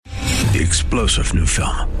the explosive new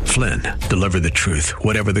film, Flynn, Deliver the Truth,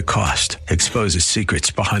 Whatever the Cost, exposes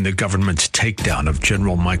secrets behind the government's takedown of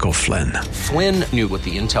General Michael Flynn. Flynn knew what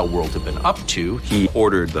the intel world had been up to. He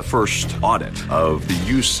ordered the first audit of the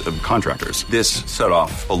use of contractors. This set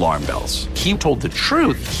off alarm bells. He told the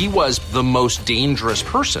truth. He was the most dangerous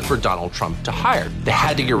person for Donald Trump to hire. They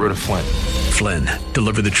had to get rid of Flynn. Flynn,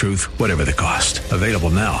 Deliver the Truth, Whatever the Cost. Available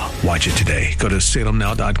now. Watch it today. Go to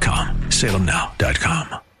salemnow.com.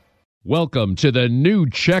 salemnow.com. Welcome to the new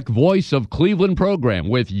Czech Voice of Cleveland program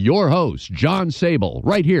with your host, John Sable,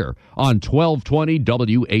 right here on 1220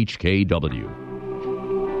 WHKW.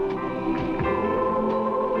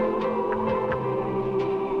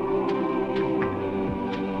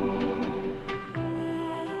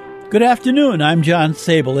 Good afternoon, I'm John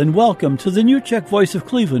Sable, and welcome to the new Czech Voice of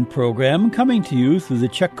Cleveland program, coming to you through the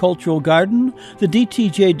Czech Cultural Garden, the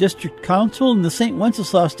DTJ District Council, and the St.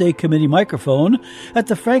 Wenceslas Day Committee microphone at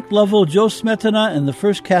the Frank Lovell, Joe Smetana, and the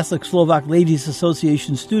First Catholic Slovak Ladies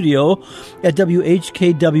Association studio at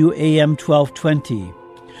WHKW AM 1220.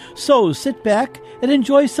 So sit back and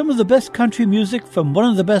enjoy some of the best country music from one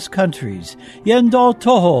of the best countries, Yendol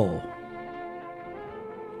Toho.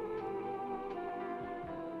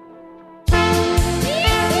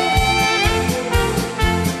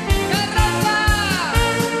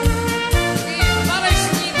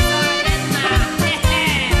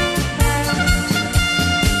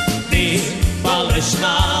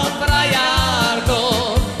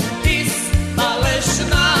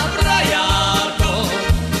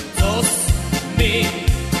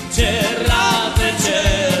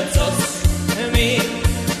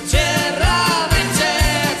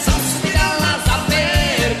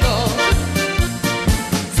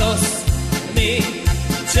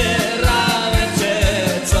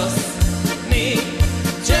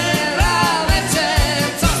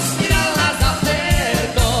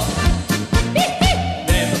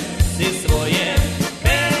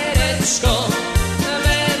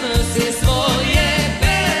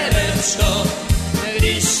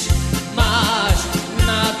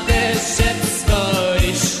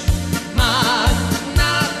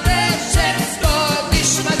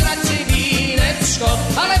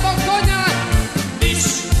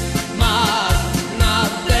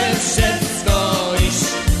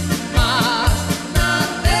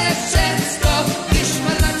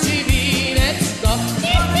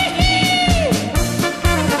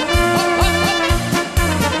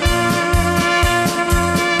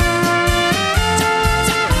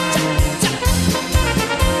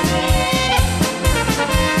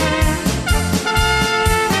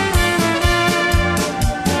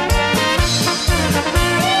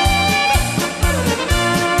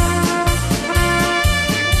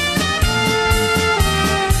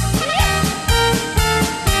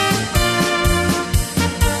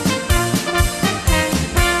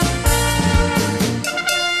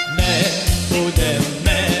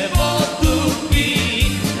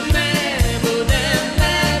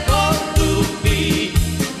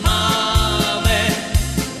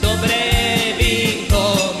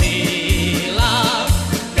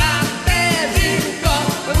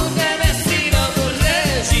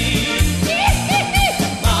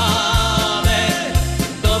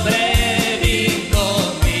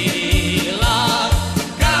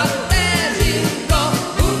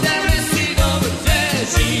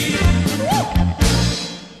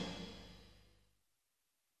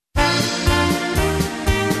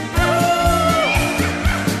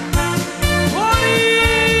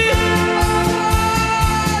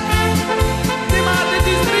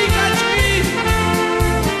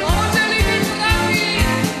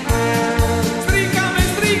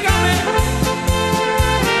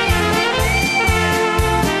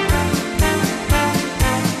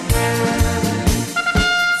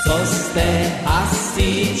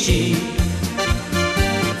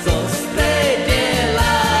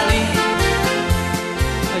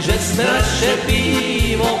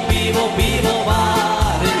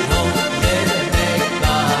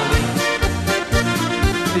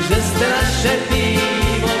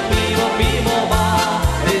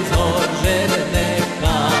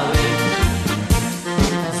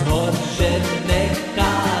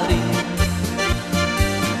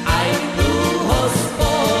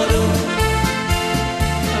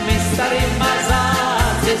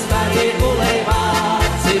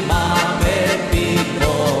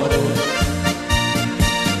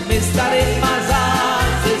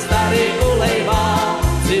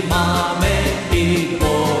 Máme i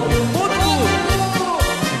dvoru.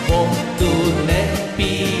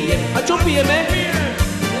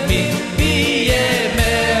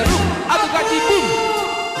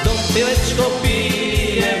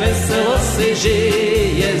 se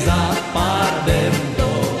žije západem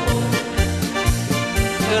domu.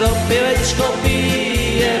 Ropěvečko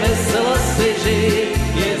pije, veselo se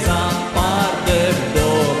žije západem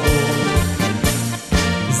domu.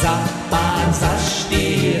 Západ za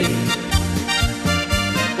 4,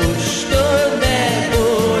 už to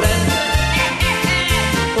nebude.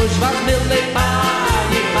 Už vám milej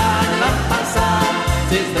páni, pán vám pasám,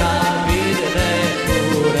 si zdravit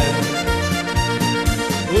nebude.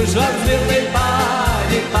 Už vám milej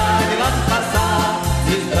páni, páni vám pasám,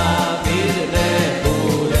 si zdravit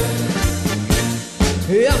nebude.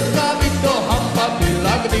 Jaká by to hamba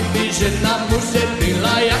byla, kdyby žena muže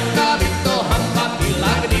byla, jaká by to hamba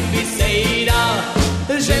byla, kdyby se jí dal.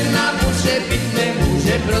 Žena muže být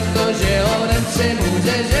nemůže, protože ho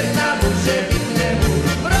nepřemůže, žena muže být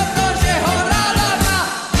nemůže, protože ho ráda má.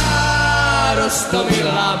 A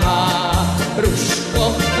Roztomila má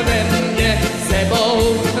ruško ve mně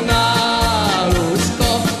sebou na lůžko.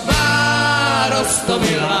 Má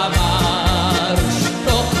Roztomila má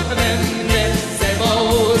ruško ve mně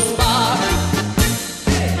sebou spát.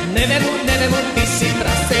 Nevemu, ty si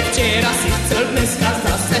prase, včera si chcel, dneska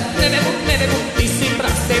zase. Nevemu, ty si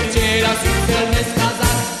prase, včera si chcel, dneska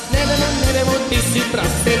zase. Nevemu, ty si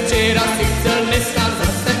prase, včera si chcel, dneska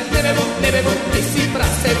zase. Nevemu, ty si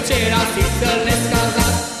prase, včera si chcel, dneska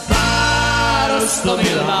zase.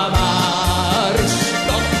 Roztomila má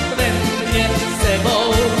ruško ve mně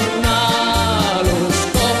sebou na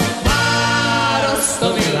lůžko.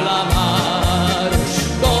 Roztomila má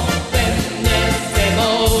ruško ve mně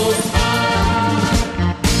sebou spát.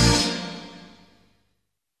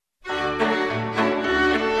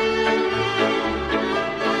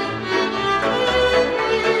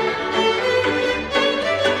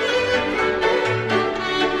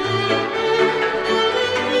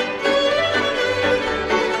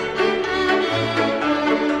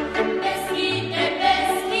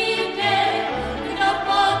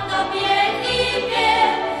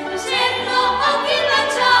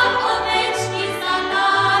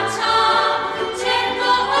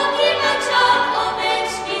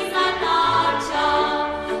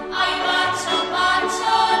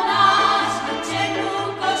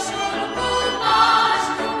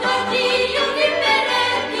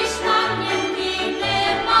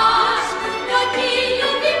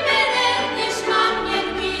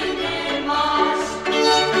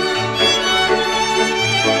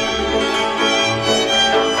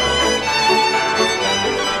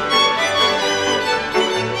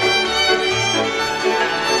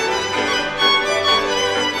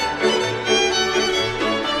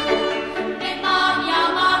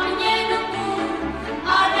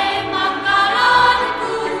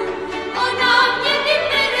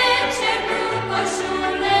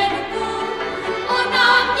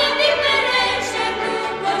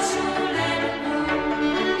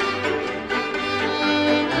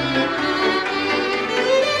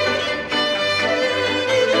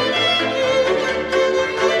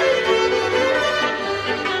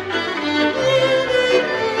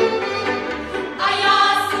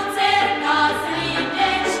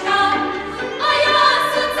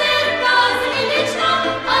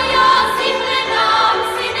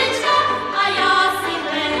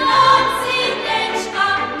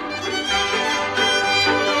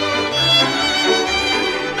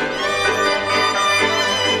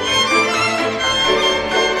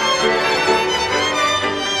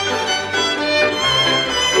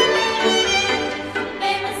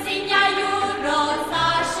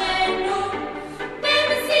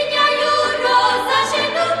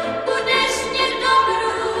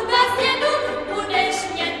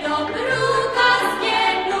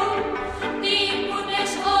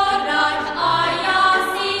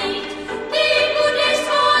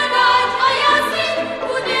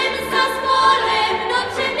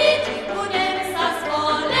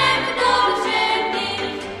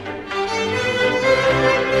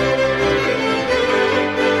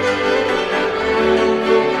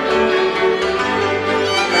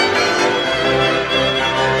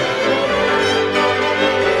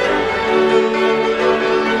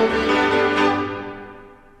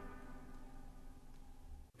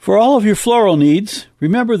 For all of your floral needs,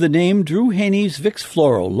 remember the name Drew Haney's Vicks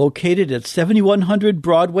Floral, located at 7100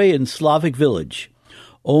 Broadway in Slavic Village.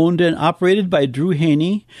 Owned and operated by Drew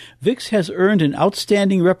Haney, Vicks has earned an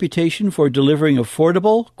outstanding reputation for delivering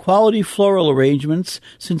affordable, quality floral arrangements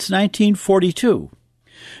since 1942.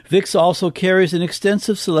 Vicks also carries an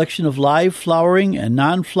extensive selection of live flowering and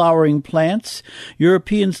non-flowering plants,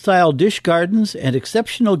 European-style dish gardens, and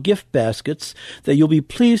exceptional gift baskets that you'll be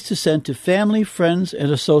pleased to send to family, friends,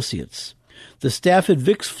 and associates. The staff at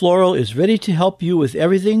Vicks Floral is ready to help you with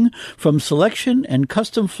everything from selection and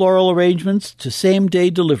custom floral arrangements to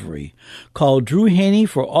same-day delivery. Call Drew Haney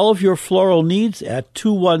for all of your floral needs at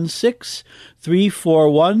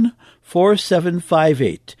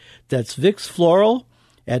 216-341-4758. That's Vicks Floral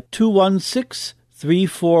at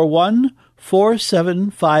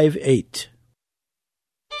 216-341-4758.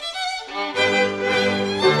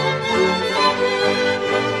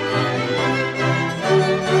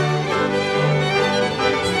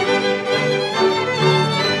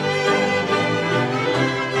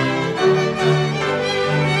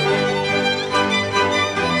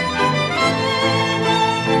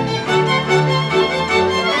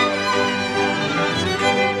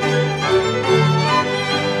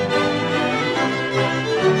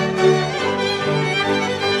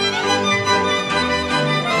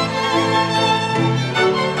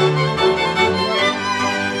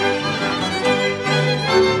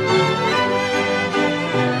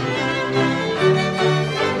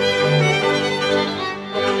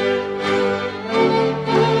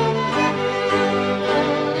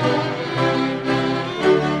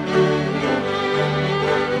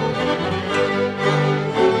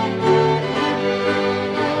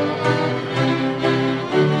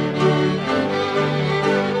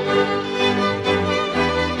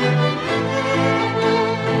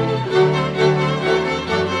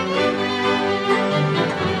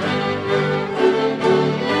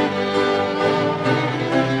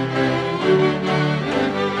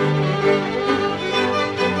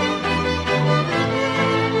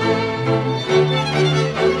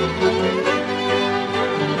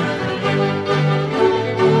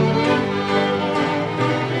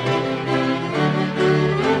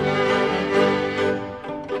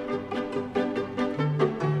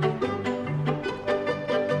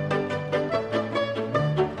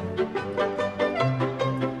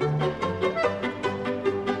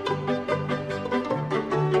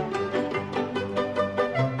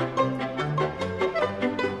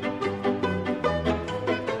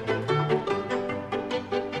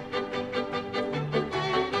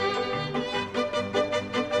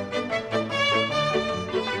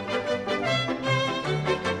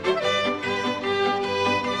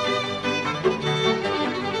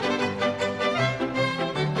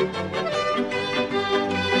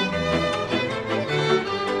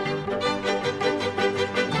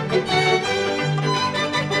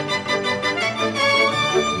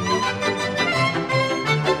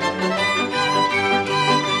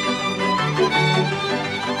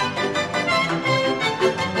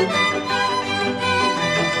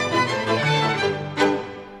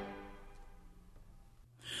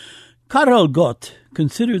 Karel Gott,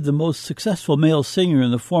 considered the most successful male singer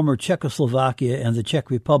in the former Czechoslovakia and the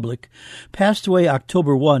Czech Republic, passed away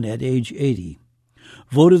October 1 at age 80.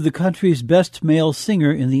 Voted the country's best male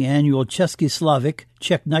singer in the annual Český Slavik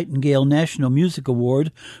Czech Nightingale National Music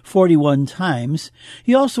Award 41 times,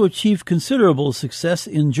 he also achieved considerable success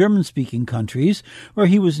in German-speaking countries, where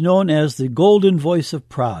he was known as the Golden Voice of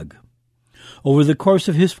Prague. Over the course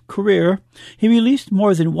of his career, he released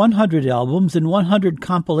more than 100 albums and 100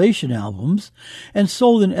 compilation albums, and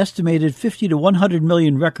sold an estimated 50 to 100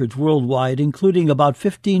 million records worldwide, including about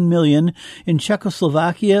 15 million in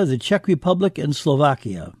Czechoslovakia, the Czech Republic, and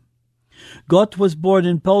Slovakia. Gott was born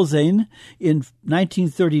in Plzeň in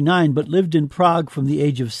 1939, but lived in Prague from the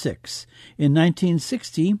age of 6. In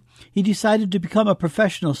 1960, he decided to become a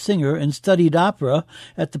professional singer and studied opera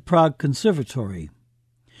at the Prague Conservatory.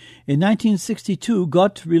 In 1962,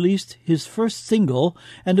 Gott released his first single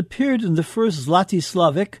and appeared in the first Zlatý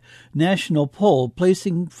Slavik national poll,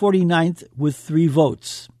 placing 49th with 3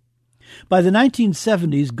 votes. By the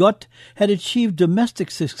 1970s, Gott had achieved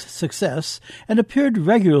domestic success and appeared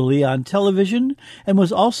regularly on television and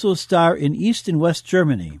was also a star in East and West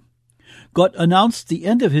Germany. Gott announced the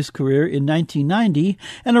end of his career in 1990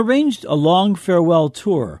 and arranged a long farewell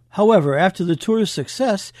tour. However, after the tour's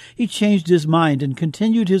success, he changed his mind and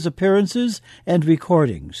continued his appearances and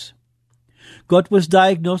recordings. Gott was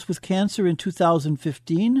diagnosed with cancer in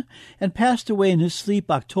 2015 and passed away in his sleep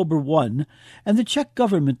October 1, and the Czech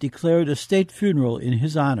government declared a state funeral in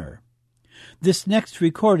his honor. This next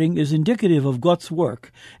recording is indicative of Gott's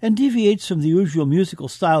work and deviates from the usual musical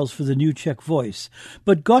styles for the new Czech voice,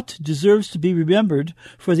 but Gott deserves to be remembered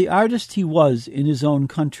for the artist he was in his own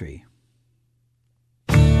country.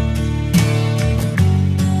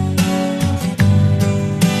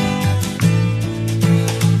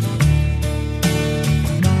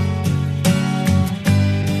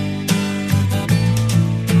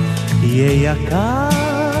 Je jaká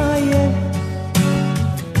je,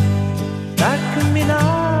 tak mi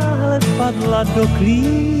náhle padla do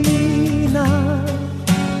klína. jiná,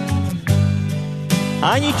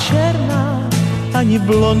 ani černá, ani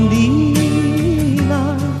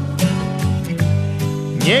blondýna.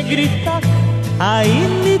 Někdy tak a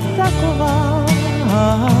jindy taková,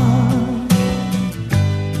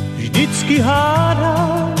 vždycky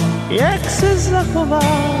hádá, jak se zachová.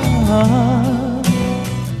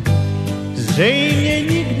 Zřejmě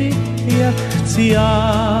nikdy, jak chci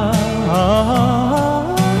já.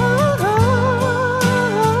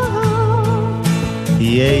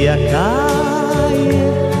 Je jaká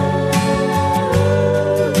je,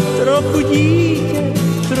 trochu dítě,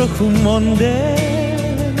 trochu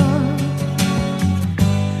mondéna.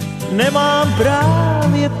 Nemám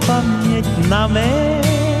právě paměť na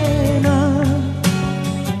jména,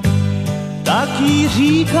 tak jí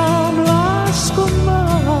říkám, lásko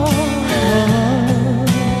má.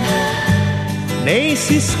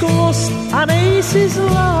 Nejsi skvost a nejsi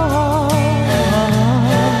zlá,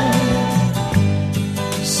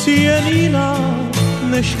 jsi jen jiná,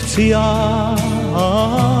 než chci já.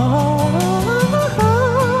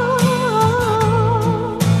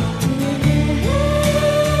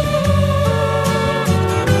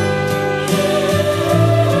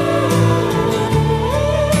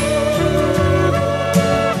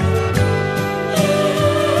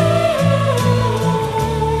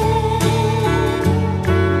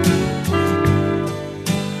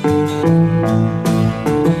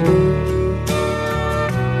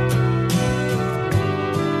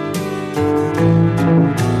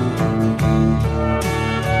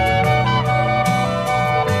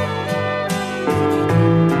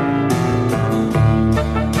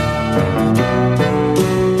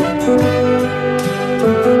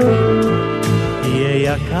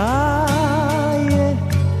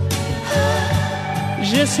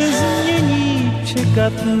 Se změní,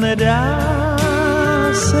 čekat nedá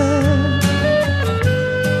se,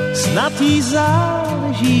 snad jí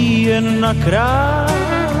záleží jen na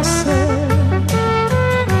kráse,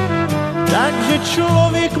 takže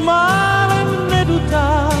člověk málem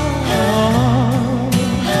nedutá,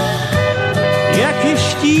 jak je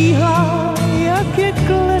štíhlá, jak je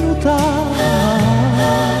klenutá,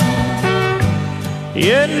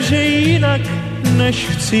 jenže jinak než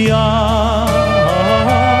chci já.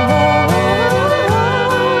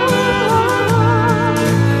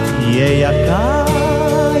 Je jaká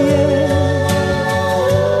je,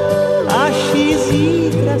 až jí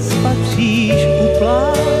zítra spatříš u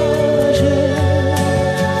pláže,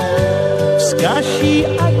 vzkaž jí,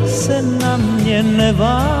 ať se na mě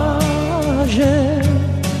neváže,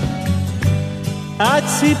 ať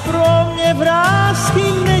si pro mě vrásky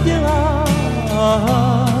nedělá,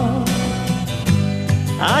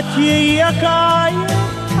 ať je jaká je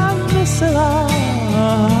a veselá,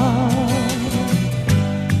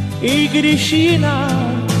 i když jiná,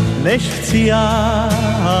 než chci já.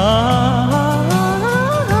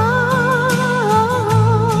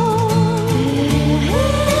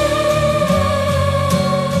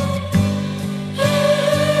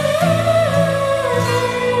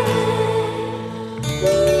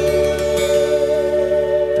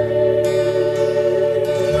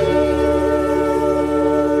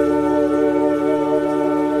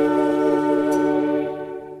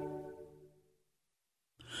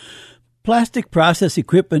 Plastic Process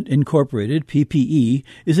Equipment Incorporated, PPE,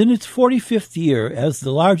 is in its 45th year as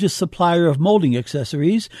the largest supplier of molding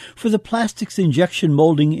accessories for the plastics injection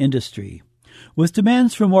molding industry. With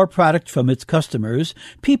demands for more product from its customers,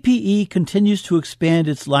 PPE continues to expand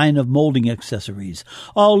its line of molding accessories,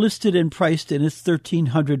 all listed and priced in its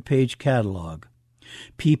 1,300-page catalog.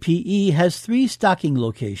 PPE has 3 stocking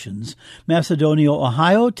locations: Macedonia,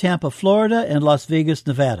 Ohio, Tampa, Florida, and Las Vegas,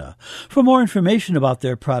 Nevada. For more information about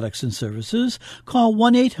their products and services, call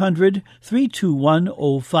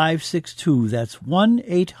 1-800-321-0562. That's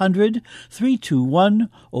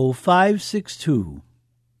 1-800-321-0562.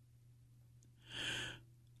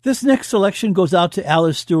 This next selection goes out to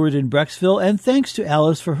Alice Stewart in Brecksville, and thanks to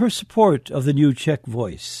Alice for her support of the New Czech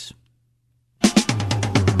Voice.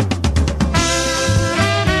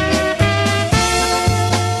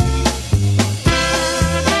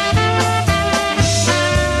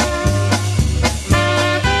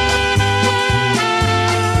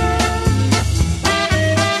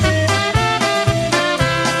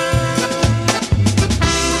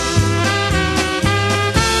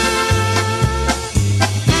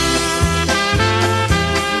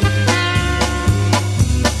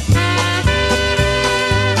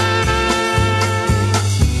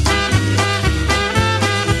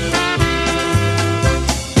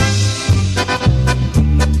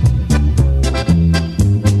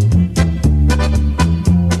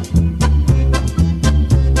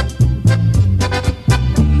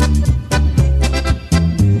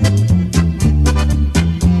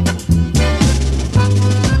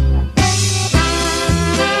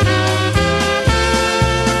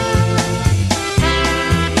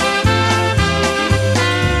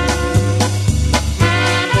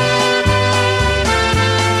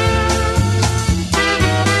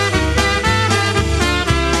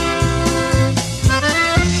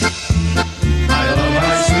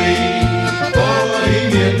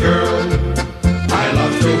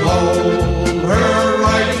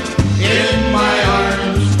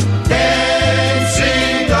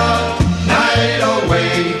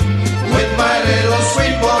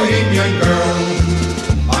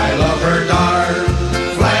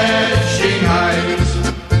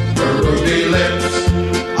 lips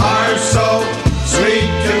are so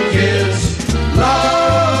sweet to kiss.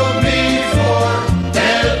 Love me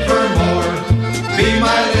forevermore. Be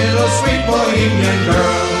my little sweet bohemian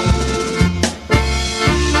girl.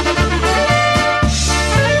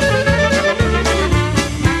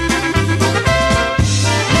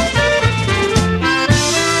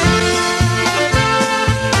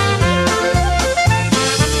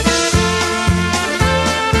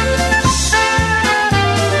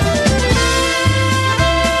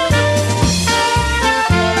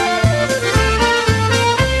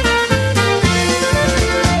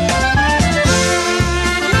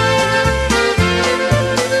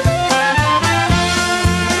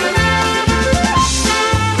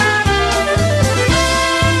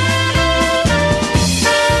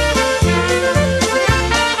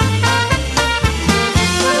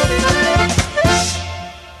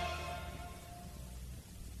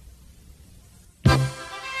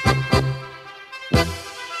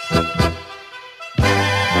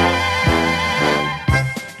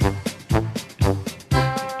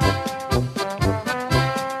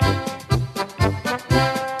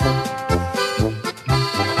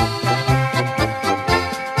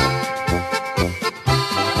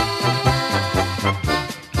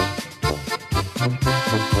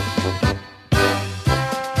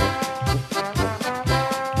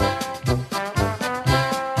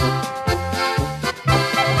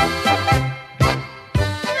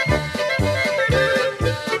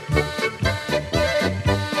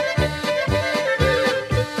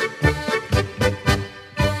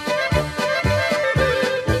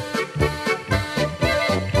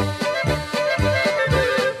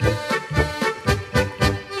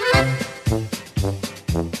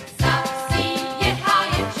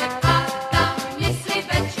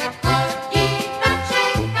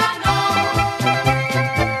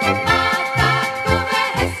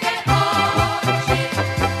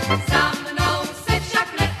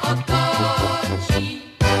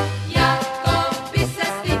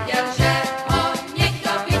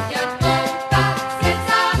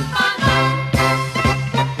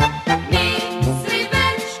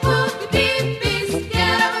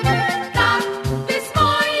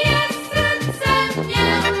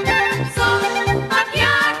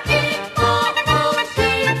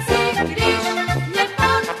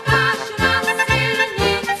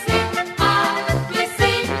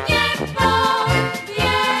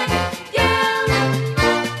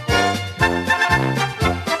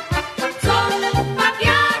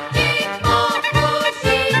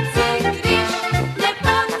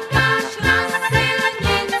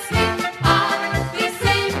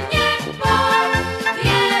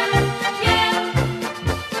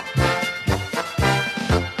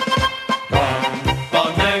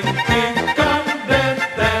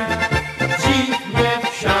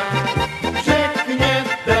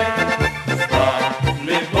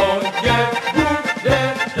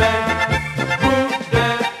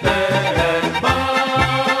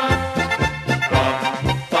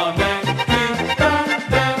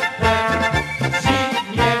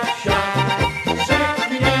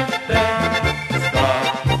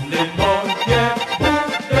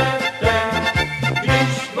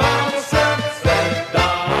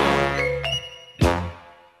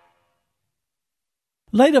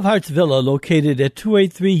 Light of Hearts Villa, located at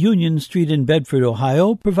 283 Union Street in Bedford,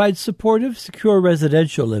 Ohio, provides supportive, secure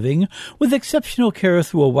residential living with exceptional care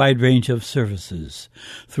through a wide range of services.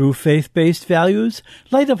 Through faith-based values,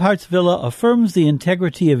 Light of Hearts Villa affirms the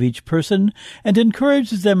integrity of each person and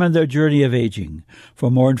encourages them on their journey of aging.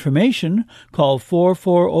 For more information, call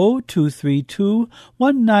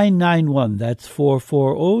 440-232-1991. That's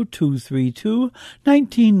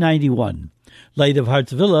 440-232-1991. Light of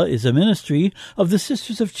Hearts Villa is a ministry of the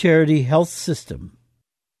Sisters of Charity Health System.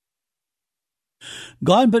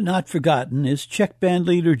 Gone but not forgotten is Czech band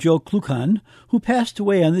leader Joe Klukan, who passed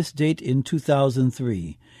away on this date in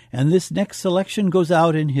 2003, and this next selection goes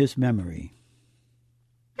out in his memory.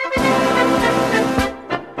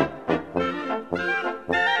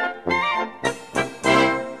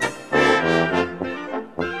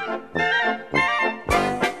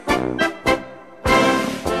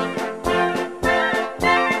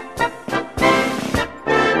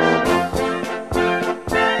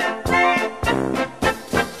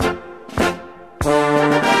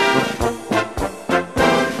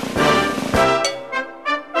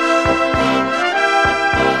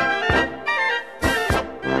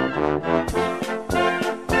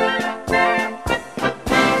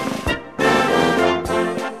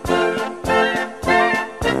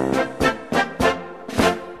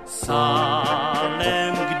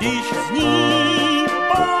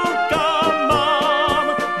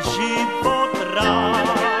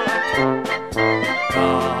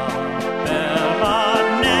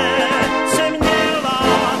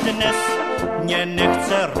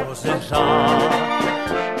 pořád.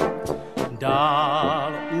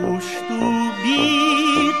 Dál už tu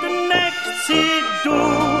být nechci, jdu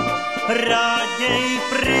raději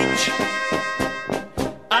pryč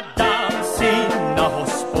a dám si na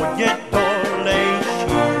hospodě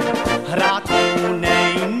dolejší hrát mou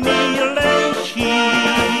nejmilejší.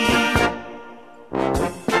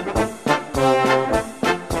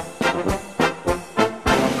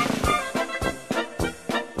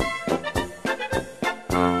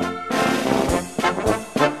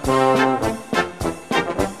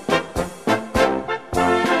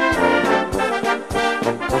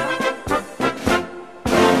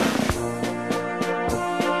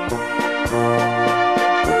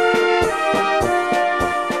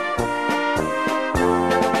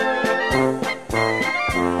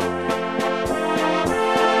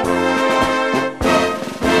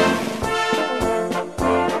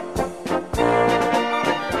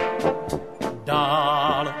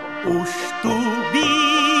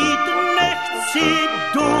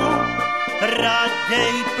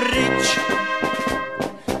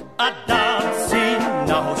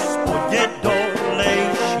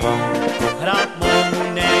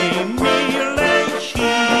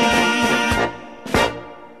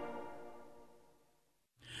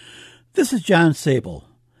 This is John Sable.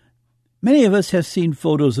 Many of us have seen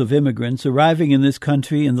photos of immigrants arriving in this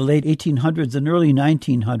country in the late 1800s and early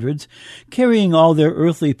 1900s, carrying all their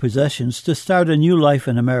earthly possessions to start a new life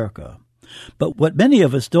in America. But what many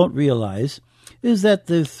of us don't realize is that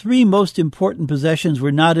the three most important possessions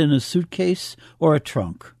were not in a suitcase or a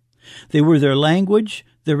trunk. They were their language,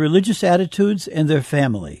 their religious attitudes, and their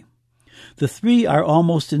family. The three are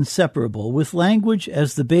almost inseparable, with language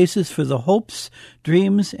as the basis for the hopes,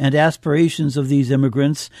 dreams, and aspirations of these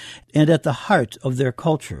immigrants and at the heart of their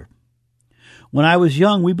culture. When I was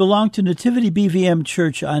young, we belonged to Nativity BVM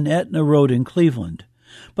Church on Etna Road in Cleveland.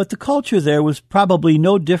 But the culture there was probably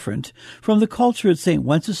no different from the culture at St.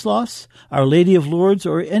 Wenceslas, Our Lady of Lourdes,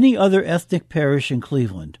 or any other ethnic parish in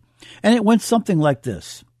Cleveland. And it went something like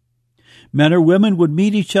this. Men or women would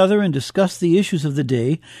meet each other and discuss the issues of the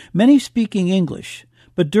day, many speaking English,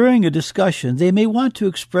 but during a discussion they may want to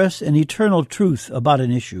express an eternal truth about an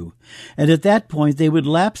issue, and at that point they would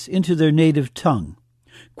lapse into their native tongue,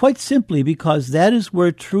 quite simply because that is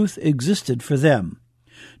where truth existed for them.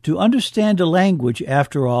 To understand a language,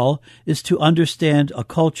 after all, is to understand a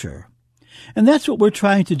culture. And that's what we're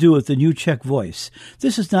trying to do with the New Czech Voice.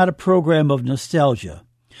 This is not a program of nostalgia.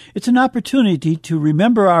 It's an opportunity to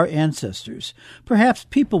remember our ancestors, perhaps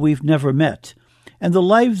people we've never met, and the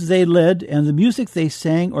lives they led and the music they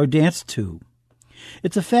sang or danced to.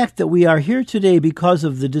 It's a fact that we are here today because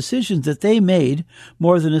of the decisions that they made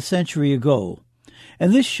more than a century ago.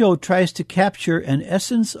 And this show tries to capture an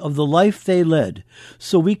essence of the life they led,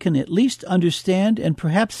 so we can at least understand and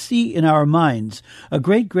perhaps see in our minds a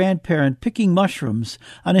great-grandparent picking mushrooms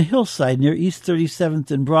on a hillside near East 37th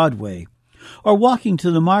and Broadway, or walking to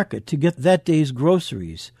the market to get that day's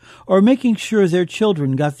groceries, or making sure their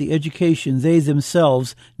children got the education they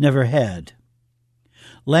themselves never had.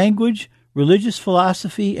 Language, religious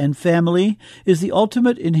philosophy, and family is the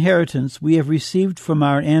ultimate inheritance we have received from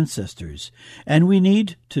our ancestors, and we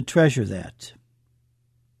need to treasure that.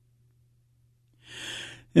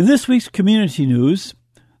 In this week's community news,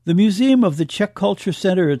 the Museum of the Czech Culture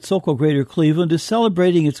Center at Sokol Greater Cleveland is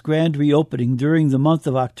celebrating its grand reopening during the month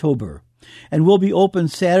of October, and will be open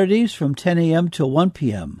Saturdays from 10 a.m. till 1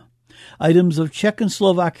 p.m. Items of Czech and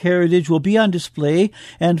Slovak heritage will be on display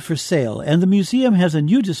and for sale, and the museum has a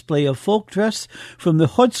new display of folk dress from the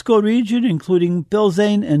Chodsko region, including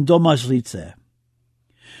Pilzeň and Domažlice.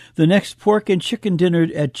 The next pork and chicken dinner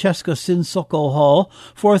at Česká Syn Sokol Hall,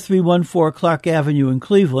 4314 Clark Avenue in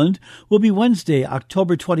Cleveland, will be Wednesday,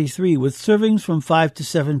 October 23, with servings from 5 to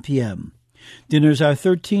 7 p.m. Dinners are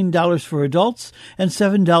 $13 for adults and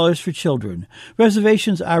 $7 for children.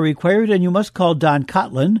 Reservations are required, and you must call Don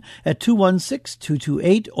Cotlin at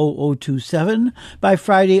 216-228-0027 by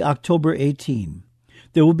Friday, October 18.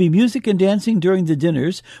 There will be music and dancing during the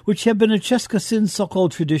dinners, which have been a Česká Syn Sokol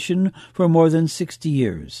tradition for more than 60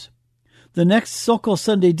 years. The next Sokol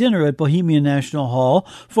Sunday dinner at Bohemian National Hall,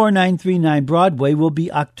 4939 Broadway, will be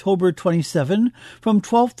October 27 from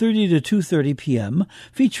 12:30 to 2:30 p.m.,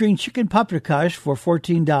 featuring chicken paprikash for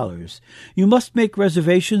 $14. You must make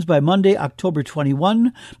reservations by Monday, October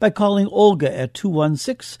 21, by calling Olga at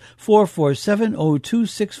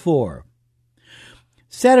 216-447-0264.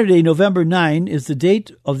 Saturday, November 9, is the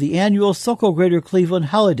date of the annual Sokol Greater Cleveland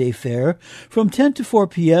Holiday Fair from 10 to 4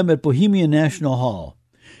 p.m. at Bohemian National Hall.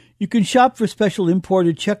 You can shop for special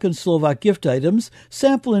imported Czech and Slovak gift items,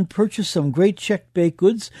 sample and purchase some great Czech baked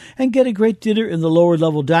goods, and get a great dinner in the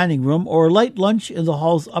lower-level dining room or a light lunch in the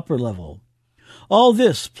hall's upper level. All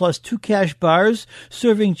this plus 2 cash bars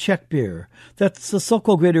serving Czech beer. That's the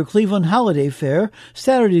Sokol Greater Cleveland Holiday Fair,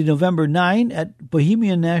 Saturday, November 9 at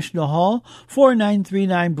Bohemian National Hall,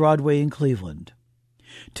 4939 Broadway in Cleveland.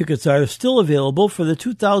 Tickets are still available for the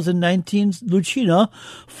 2019 Lucina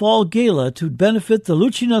Fall Gala to benefit the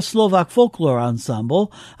Lucina Slovak Folklore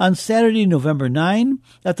Ensemble on Saturday, November 9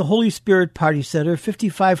 at the Holy Spirit Party Center,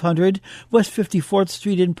 5500 West 54th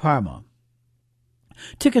Street in Parma.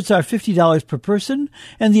 Tickets are $50 per person,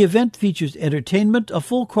 and the event features entertainment, a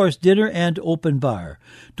full-course dinner, and open bar.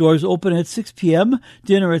 Doors open at 6 p.m.,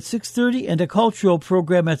 dinner at 6:30, and a cultural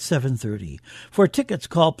program at 7:30. For tickets,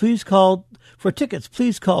 please call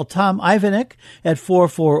Tom Ivanek at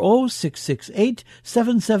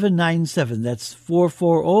 440-668-7797. That's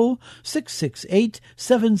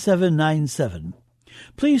 440-668-7797.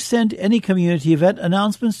 Please send any community event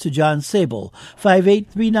announcements to John Sable,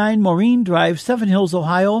 5839 Maureen Drive, Seven Hills,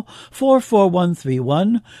 Ohio,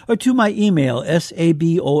 44131, or to my email,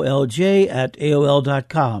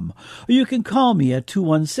 sabolj@aol.com. Or you can call me at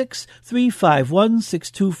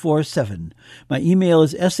 216-351-6247. My email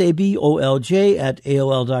is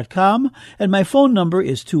sabolj@aol.com, and my phone number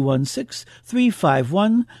is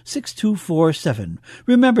 216-351-6247.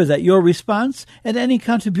 Remember that your response and any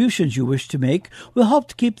contributions you wish to make will help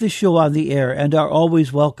to keep this show on the air and are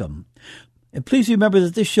always welcome. And please remember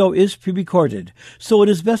that this show is pre-recorded, so it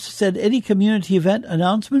is best to send any community event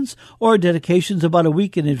announcements or dedications about a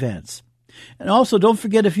week in advance. And also, don't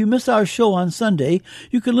forget, if you miss our show on Sunday,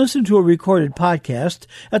 you can listen to a recorded podcast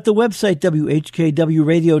at the website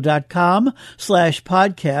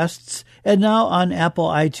whkwradio.com/podcasts and now on Apple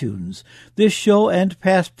iTunes. This show and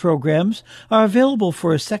past programs are available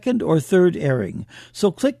for a second or third airing. So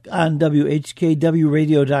click on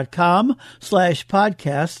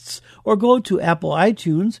whkwradio.com/podcasts or go to Apple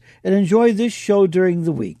iTunes and enjoy this show during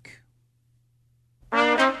the week.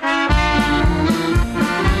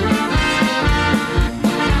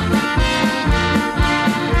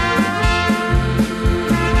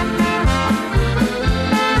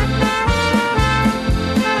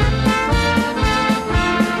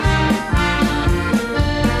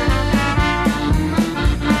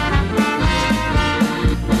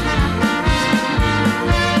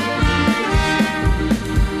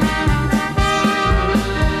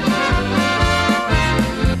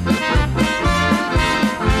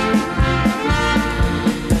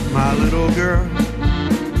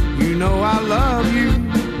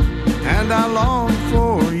 I long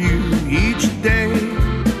for you each day,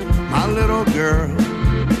 my little girl.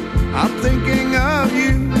 I'm thinking of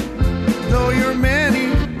you, though you're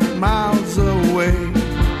many miles away.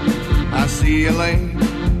 I see you laying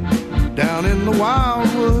down in the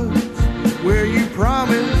wildwoods where you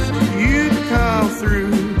promised you'd come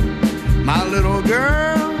through. My little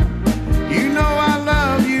girl, you know I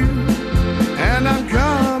love you, and I'm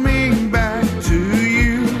coming back to you.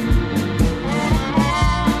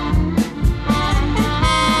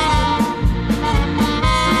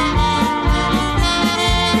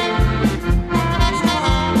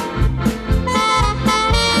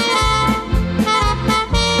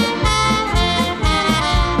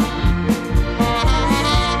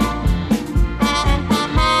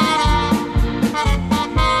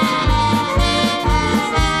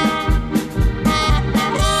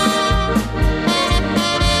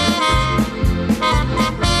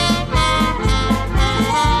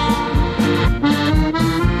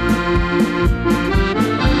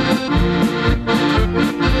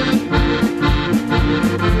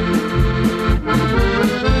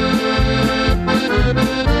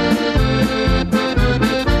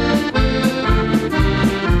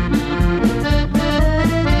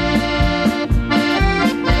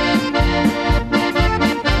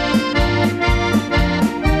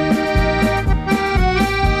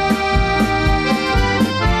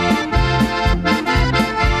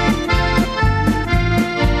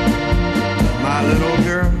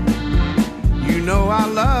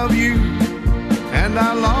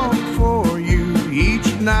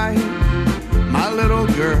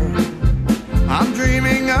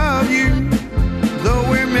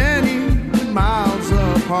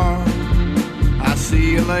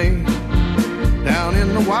 Down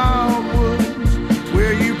in the wildwoods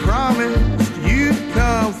where you promised you'd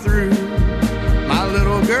come through. My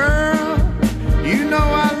little girl, you know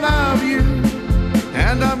I love you,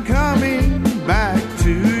 and I'm coming back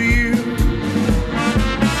to you.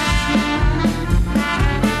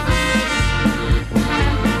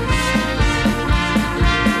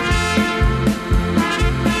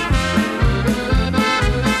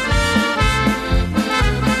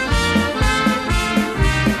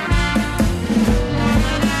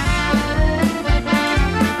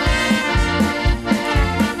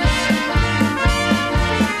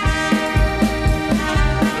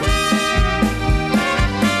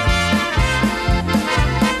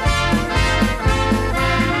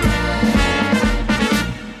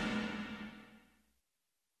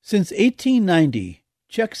 Since 1890,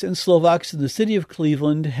 Czechs and Slovaks in the city of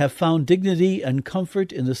Cleveland have found dignity and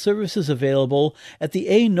comfort in the services available at the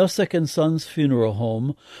A. Nosek & Sons Funeral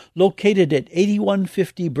Home, located at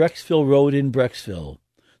 8150 Brecksville Road in Brecksville.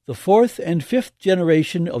 The fourth and fifth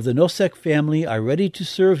generation of the Nosek family are ready to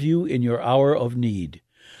serve you in your hour of need.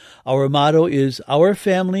 Our motto is Our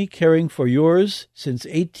Family Caring for Yours since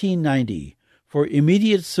 1890. For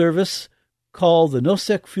immediate service, call the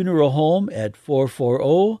Nosek Funeral Home at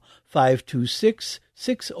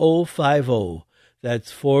 440-526-6050.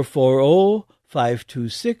 That's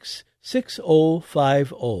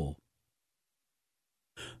 440-526-6050.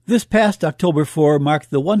 This past October 4 marked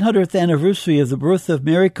the 100th anniversary of the birth of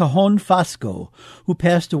Mary Cajon Fasco, who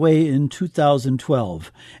passed away in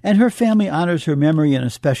 2012, and her family honors her memory in a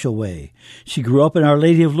special way. She grew up in Our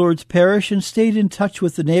Lady of Lourdes Parish and stayed in touch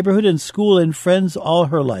with the neighborhood and school and friends all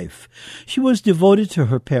her life. She was devoted to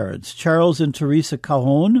her parents, Charles and Teresa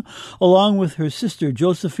Cajon, along with her sister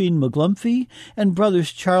Josephine McGlumphy and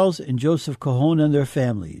brothers Charles and Joseph Cajon and their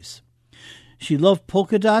families. She loved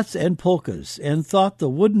polka dots and polkas and thought the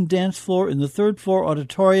wooden dance floor in the third-floor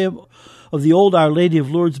auditorium of the old Our Lady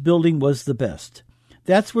of Lourdes building was the best.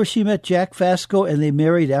 That's where she met Jack Fasco, and they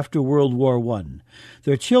married after World War I.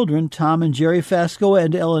 Their children, Tom and Jerry Fasco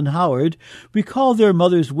and Ellen Howard, recall their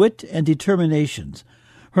mother's wit and determinations,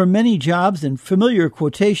 her many jobs and familiar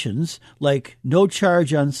quotations like "no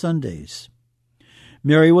charge on Sundays."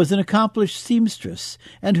 Mary was an accomplished seamstress,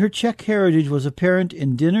 and her Czech heritage was apparent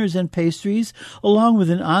in dinners and pastries, along with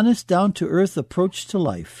an honest, down-to-earth approach to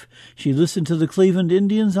life. She listened to the Cleveland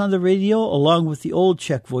Indians on the radio, along with the old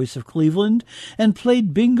Czech voice of Cleveland, and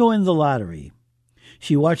played bingo in the lottery.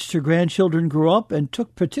 She watched her grandchildren grow up and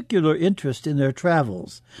took particular interest in their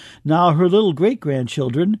travels. Now her little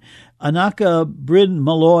great-grandchildren, Anaka Bryn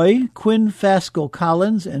Malloy, Quinn Fasco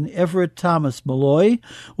Collins, and Everett Thomas Malloy,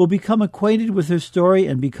 will become acquainted with her story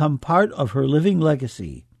and become part of her living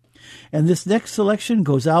legacy. And this next selection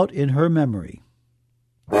goes out in her memory.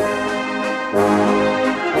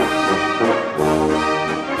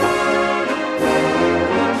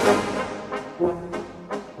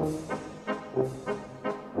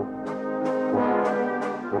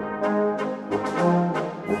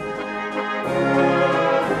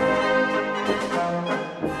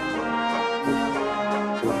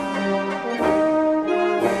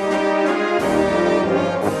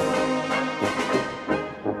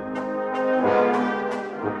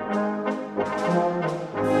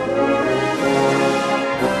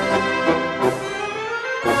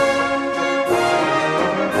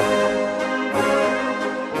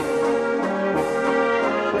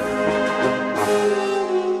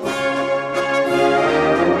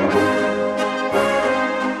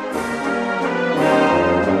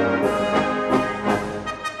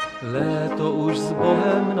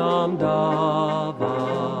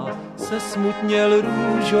 Smutněl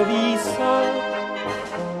růžový sad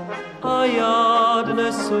a já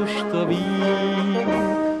dnes už to vím,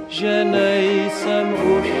 že nejsem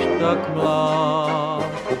už tak mlád.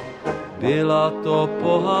 Byla to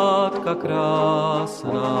pohádka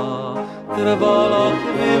krásná, trvala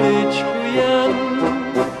chviličku jen,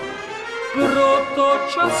 proto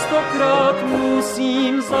častokrát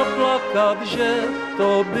musím zaplakat, že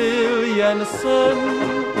to byl jen sen.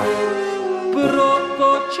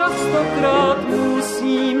 Proto častokrát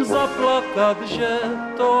musím zaplakat, že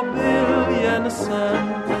to byl jen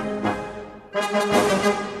sen.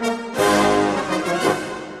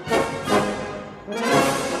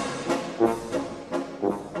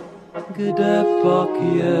 Kde pak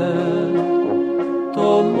je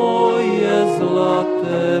to moje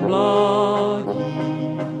zlaté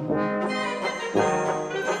mládí?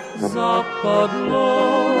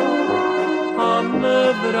 Zapadlo a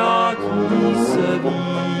nevrátí se víc.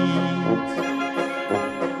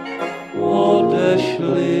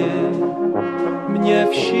 Odešli mě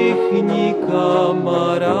všichni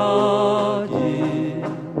kamarádi.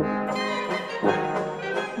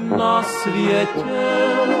 Na světě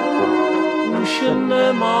už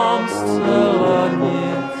nemám zcela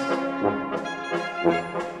nic.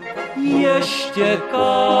 Ještě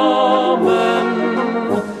kámen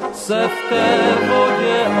se v té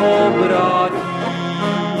vodě obrátí.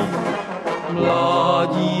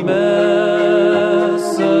 Mládí mé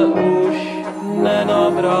se už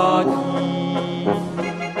nenavrátí.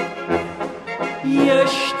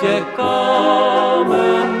 Ještě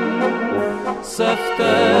kámen se v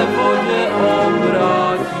té vodě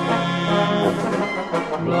obrátí.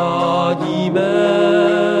 Mládí mé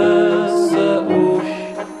se už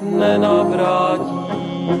nenavrátí.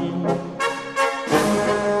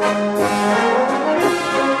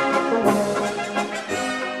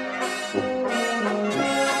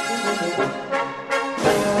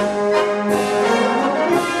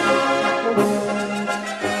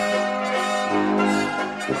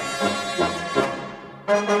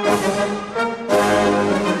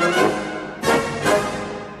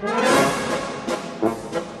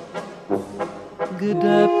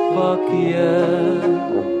 kde pak je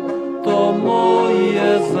to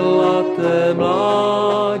moje zlaté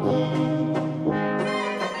mládí?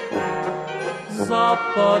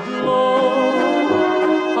 Zapadlo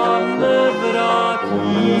a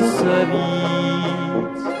nevrátí se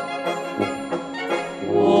víc.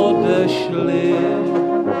 Odešli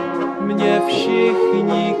mě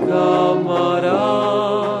všichni kamarádi.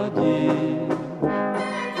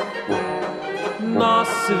 Na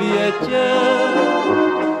světě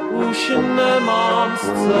už nemám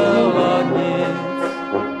zcela nic.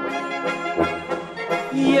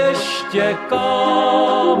 Ještě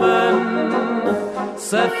kámen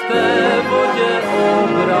se v té vodě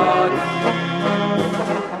obrátí.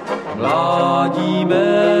 Mládí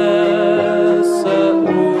mé se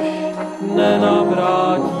už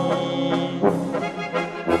nenavrátí.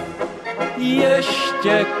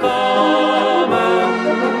 Ještě kámen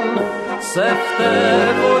se v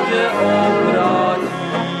té vodě obrátí.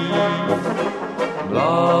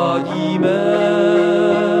 Mládí mé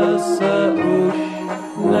se už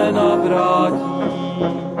nenavrátí.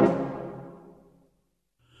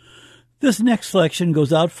 This next selection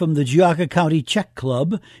goes out from the Geauga County Czech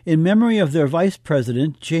Club in memory of their vice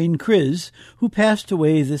president, Jane Kriz, who passed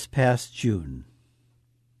away this past June.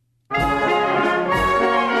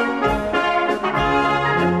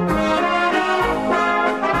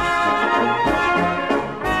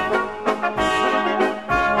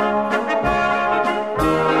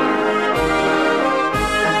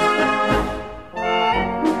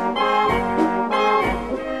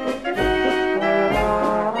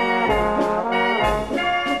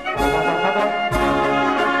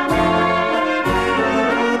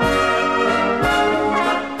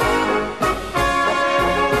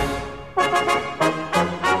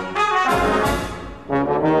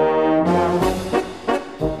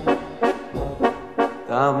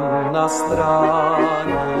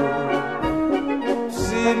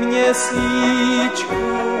 Při měsíčku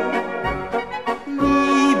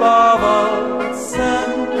líbával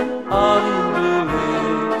jsem Anduličku.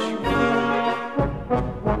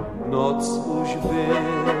 Noc už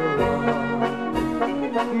byla,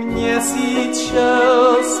 měsíc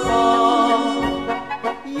šel spát,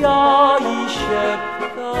 já jí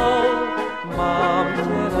šeptal, mám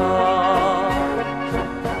tě rád.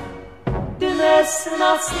 Dnes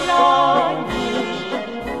na stání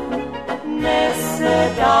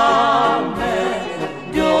nesedáme,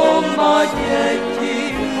 doma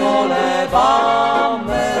děti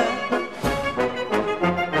koléváme.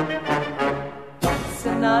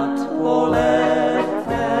 Snad po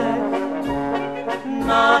letech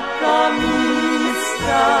na ta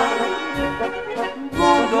místa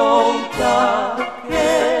budou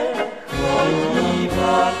také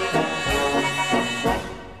chodívat.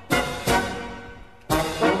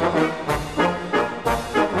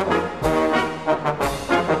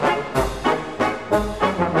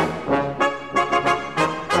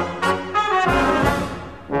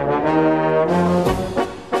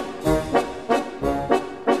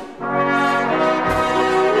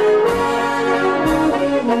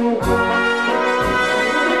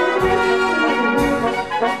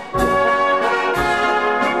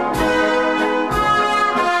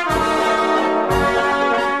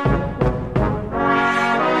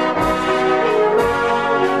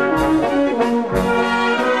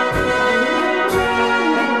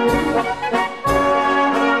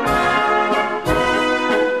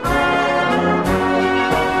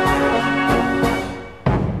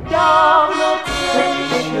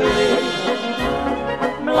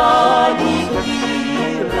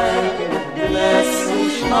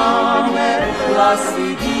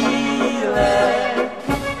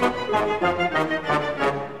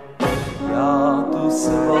 Já tu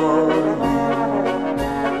svoji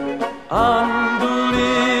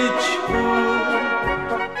Anduličku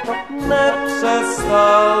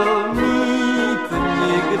nepřestal mít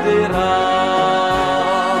nikdy rád.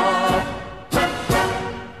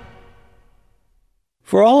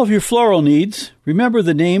 For all of your floral needs, remember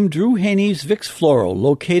the name Drew Haney's Vicks Floral,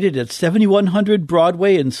 located at 7100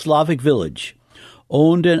 Broadway in Slavic Village.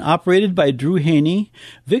 Owned and operated by Drew Haney,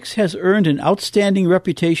 Vicks has earned an outstanding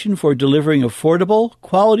reputation for delivering affordable,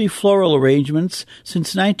 quality floral arrangements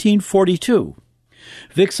since 1942.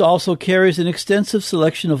 Vicks also carries an extensive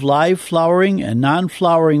selection of live flowering and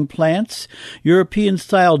non-flowering plants,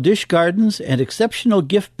 European-style dish gardens, and exceptional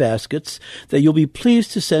gift baskets that you'll be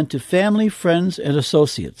pleased to send to family, friends, and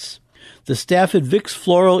associates. The staff at Vicks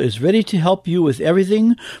Floral is ready to help you with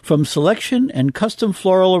everything from selection and custom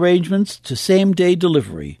floral arrangements to same-day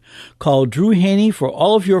delivery. Call Drew Haney for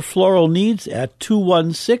all of your floral needs at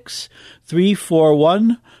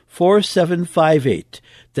 216-341-4758.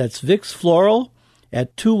 That's Vicks Floral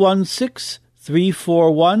at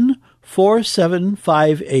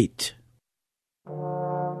 216-341-4758.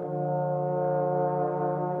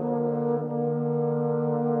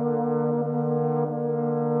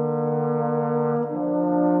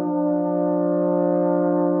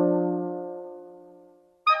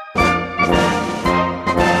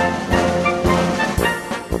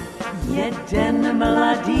 Jeden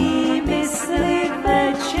mladý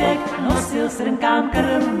mysliveček nosil srnkám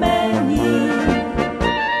krmení.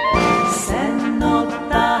 Seno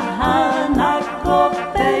tahal na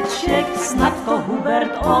kopeček, snad to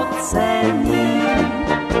Hubert ocení.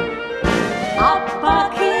 A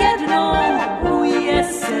pak jednou u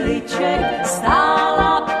jesliček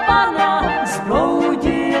stála pana,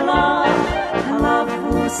 zbloudila,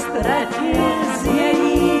 hlavu ztratil z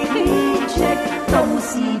její klíček, to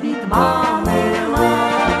musí být má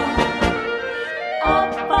milá. A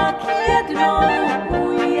pak jednou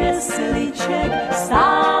u jesliček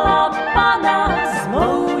stála pana,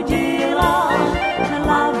 zbloudila,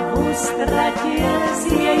 hlavu ztratil z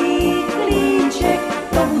její klíček,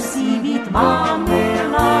 to musí být má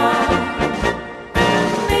milá.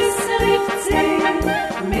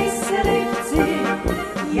 Myslivci,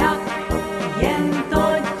 jak jen to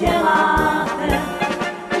děláte,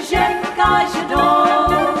 že každou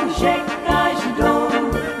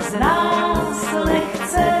z nás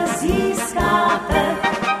lehce získáte.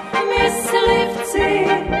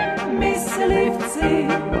 Myslivci,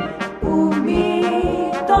 umí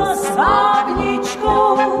to s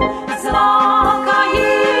vábničkou, zlákají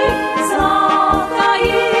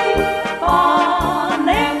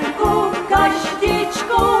pánenku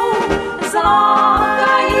kaštičkou,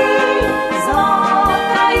 zlákají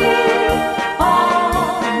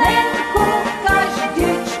pánenku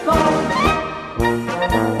kaštičkou.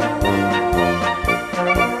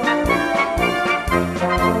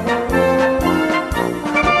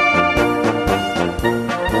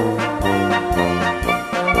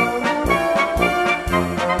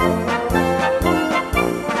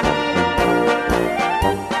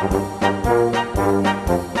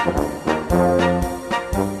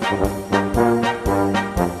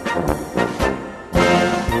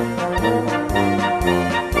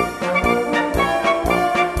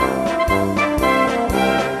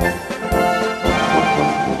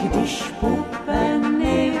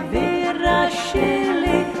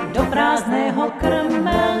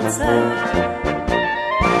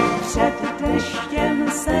 Před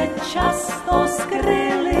deštěm se často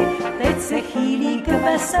skryli, teď se chýlí k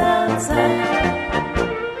veselce.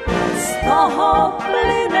 Z toho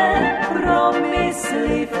plyne pro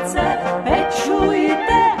myslivce,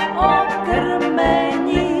 pečujte o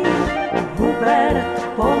krmení. Hubert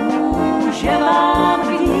pomůže vám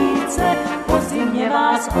více, po zimě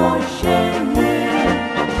vás ožení.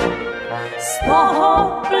 Z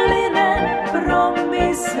toho plyne pro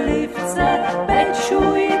myslivce,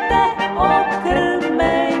 pečujte o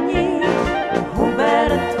krmení.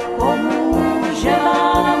 Hubert pomůže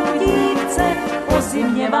vám dívce, po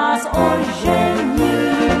zimě vás ožení.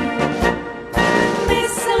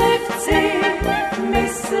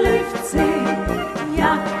 Myslivci,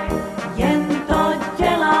 jak jen to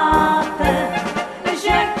děláte,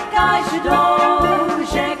 že každou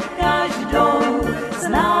z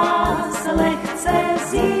nás lehce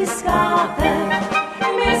získáte.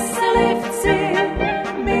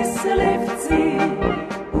 Myslivci,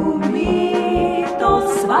 umí to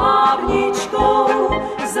s vábničkou,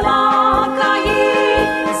 zlákají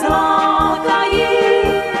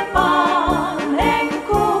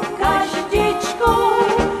pánenku kaštičkou,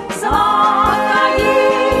 zlákají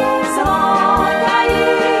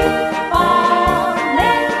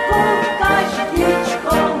pánenku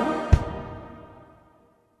kaštičkou.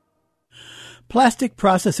 Plastic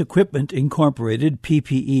Process Equipment Incorporated,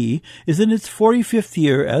 PPE, is in its 45th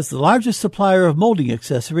year as the largest supplier of molding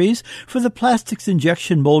accessories for the plastics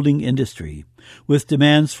injection molding industry. With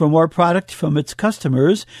demands for more product from its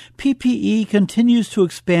customers, PPE continues to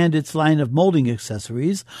expand its line of molding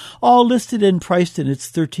accessories, all listed and priced in its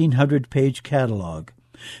 1,300-page catalog.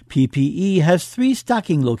 PPE has 3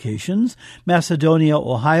 stocking locations: Macedonia,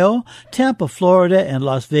 Ohio, Tampa, Florida, and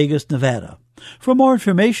Las Vegas, Nevada. For more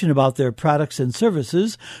information about their products and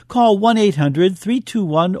services, call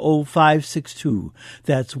 1-800-321-0562.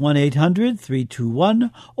 That's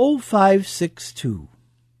 1-800-321-0562.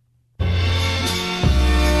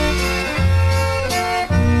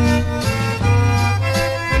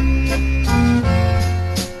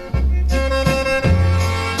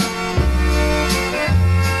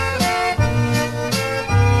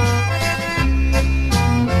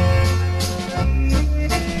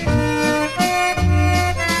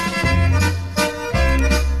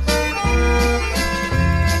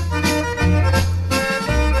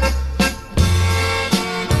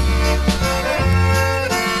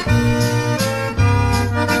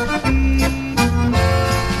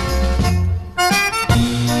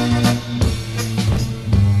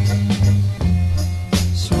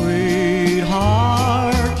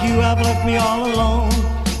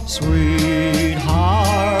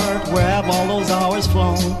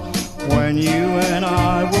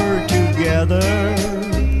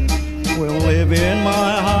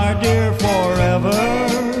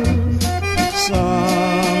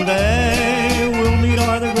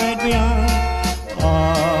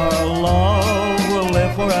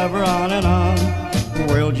 forever on and on.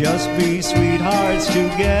 We'll just be sweethearts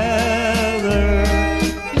together,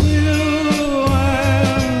 you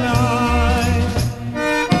and I.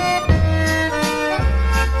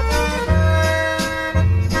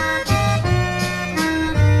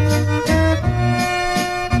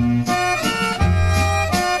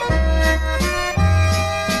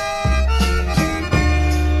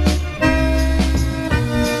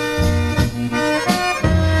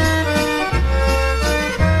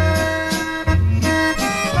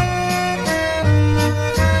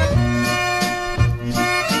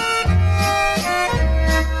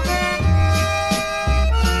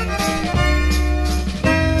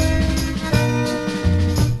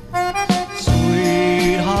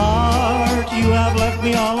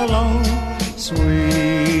 Me all alone,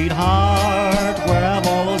 sweetheart, where have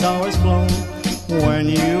all those hours flown when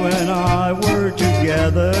you and I were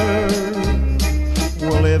together?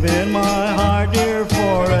 We'll live in my heart, dear,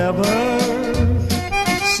 forever.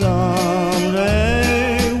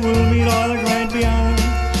 Someday we'll meet on the great beyond.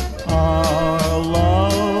 Our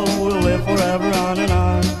love will live forever on and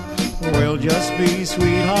on. We'll just be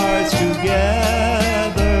sweethearts together.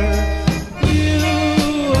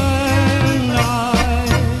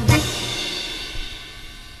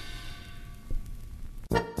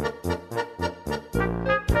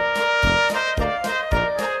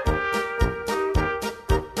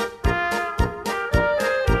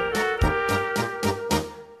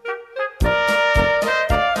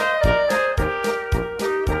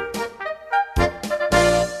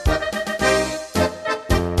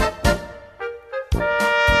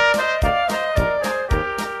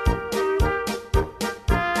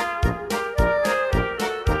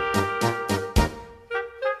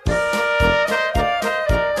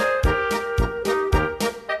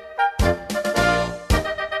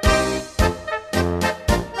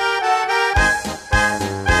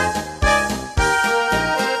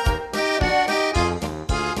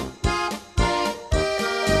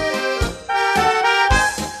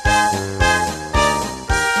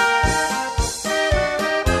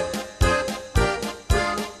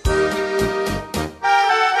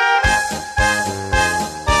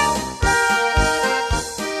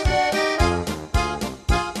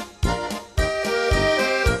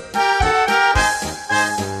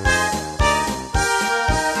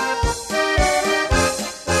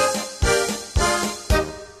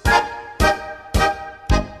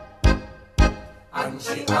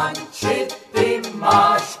 Anči, ty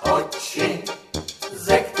máš oči,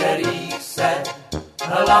 ze kterých se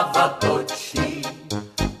hlava točí.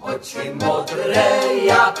 Oči modré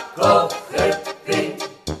jako chrbty,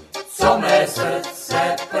 co mé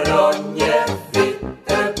srdce pro ně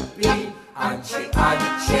vytrpí. Anči,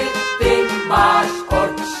 ty máš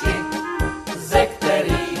oči, ze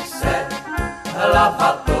kterých se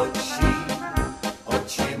hlava točí.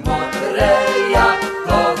 Oči modré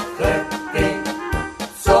jako chrbty,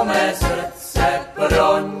 co mé srdce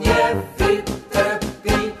pro ně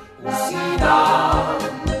vytrpí. Usínám,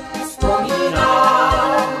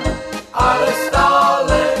 vzpomínám, ale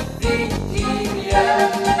stále vidím je.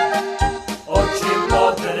 Oči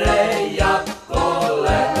modré jako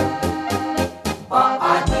led, ba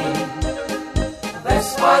ani ve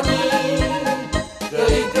spaní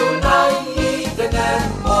klidu najít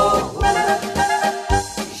nemohu,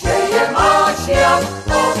 že je máš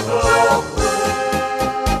jako hloubu.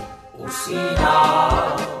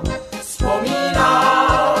 Usínám,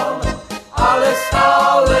 vzpomínám, ale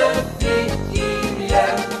stále vidím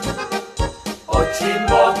je. Oči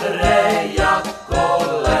modré jako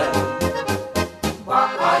led, ba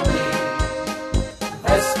ani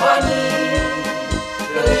ve spaní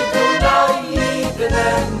klidu najít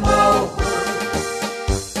nemohu,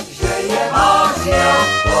 že je máš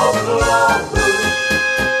jako hloubu.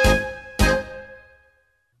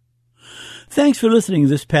 Thanks for listening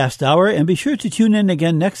this past hour, and be sure to tune in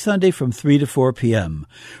again next Sunday from 3 to 4 p.m.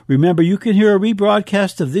 Remember, you can hear a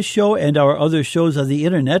rebroadcast of this show and our other shows on the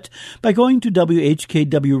Internet by going to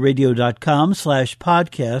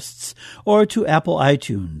whkwradio.com/podcasts or to Apple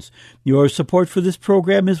iTunes. Your support for this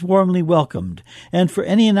program is warmly welcomed. And for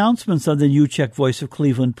any announcements on the New Czech Voice of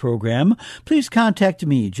Cleveland program, please contact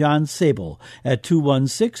me, John Sable, at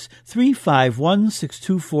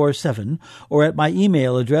 216-351-6247 or at my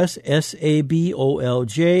email address,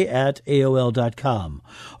 sabolj@aol.com.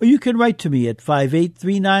 Or you can write to me at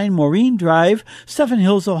 5839 Maureen Drive, Seven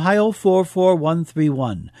Hills, Ohio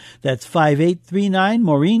 44131. That's 5839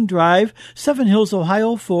 Maureen Drive, Seven Hills,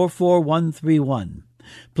 Ohio 44131.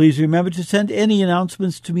 Please remember to send any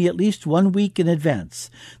announcements to me at least 1 week in advance.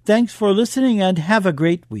 Thanks for listening and have a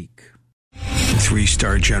great week.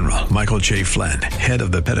 Three-star General Michael J. Flynn, head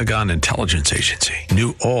of the Pentagon Intelligence Agency,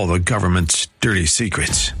 knew all the government's dirty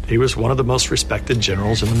secrets. He was one of the most respected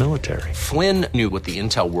generals in the military. Flynn knew what the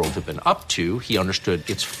intel world had been up to. He understood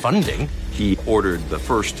its funding. He ordered the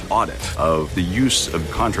first audit of the use of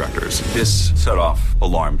contractors. This set off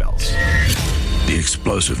alarm bells. The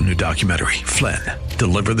explosive new documentary, Flynn,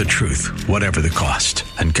 Deliver the Truth, Whatever the Cost,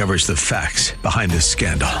 uncovers the facts behind this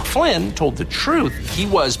scandal. Flynn told the truth. He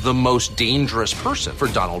was the most dangerous person for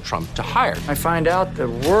Donald Trump to hire. I find out the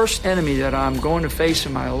worst enemy that I'm going to face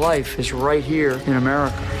in my life is right here in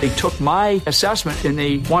America. They took my assessment and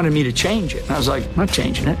they wanted me to change it. And I was like, I'm not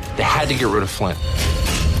changing it. They had to get rid of Flynn.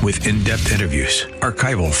 With in-depth interviews,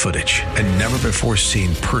 archival footage, and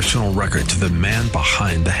never-before-seen personal records of the man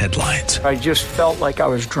behind the headlines. I just felt like I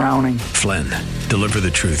was drowning. Flynn, Deliver the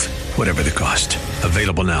Truth, Whatever the Cost.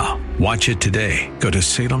 Available now. Watch it today. Go to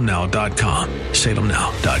salemnow.com.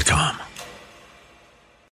 salemnow.com.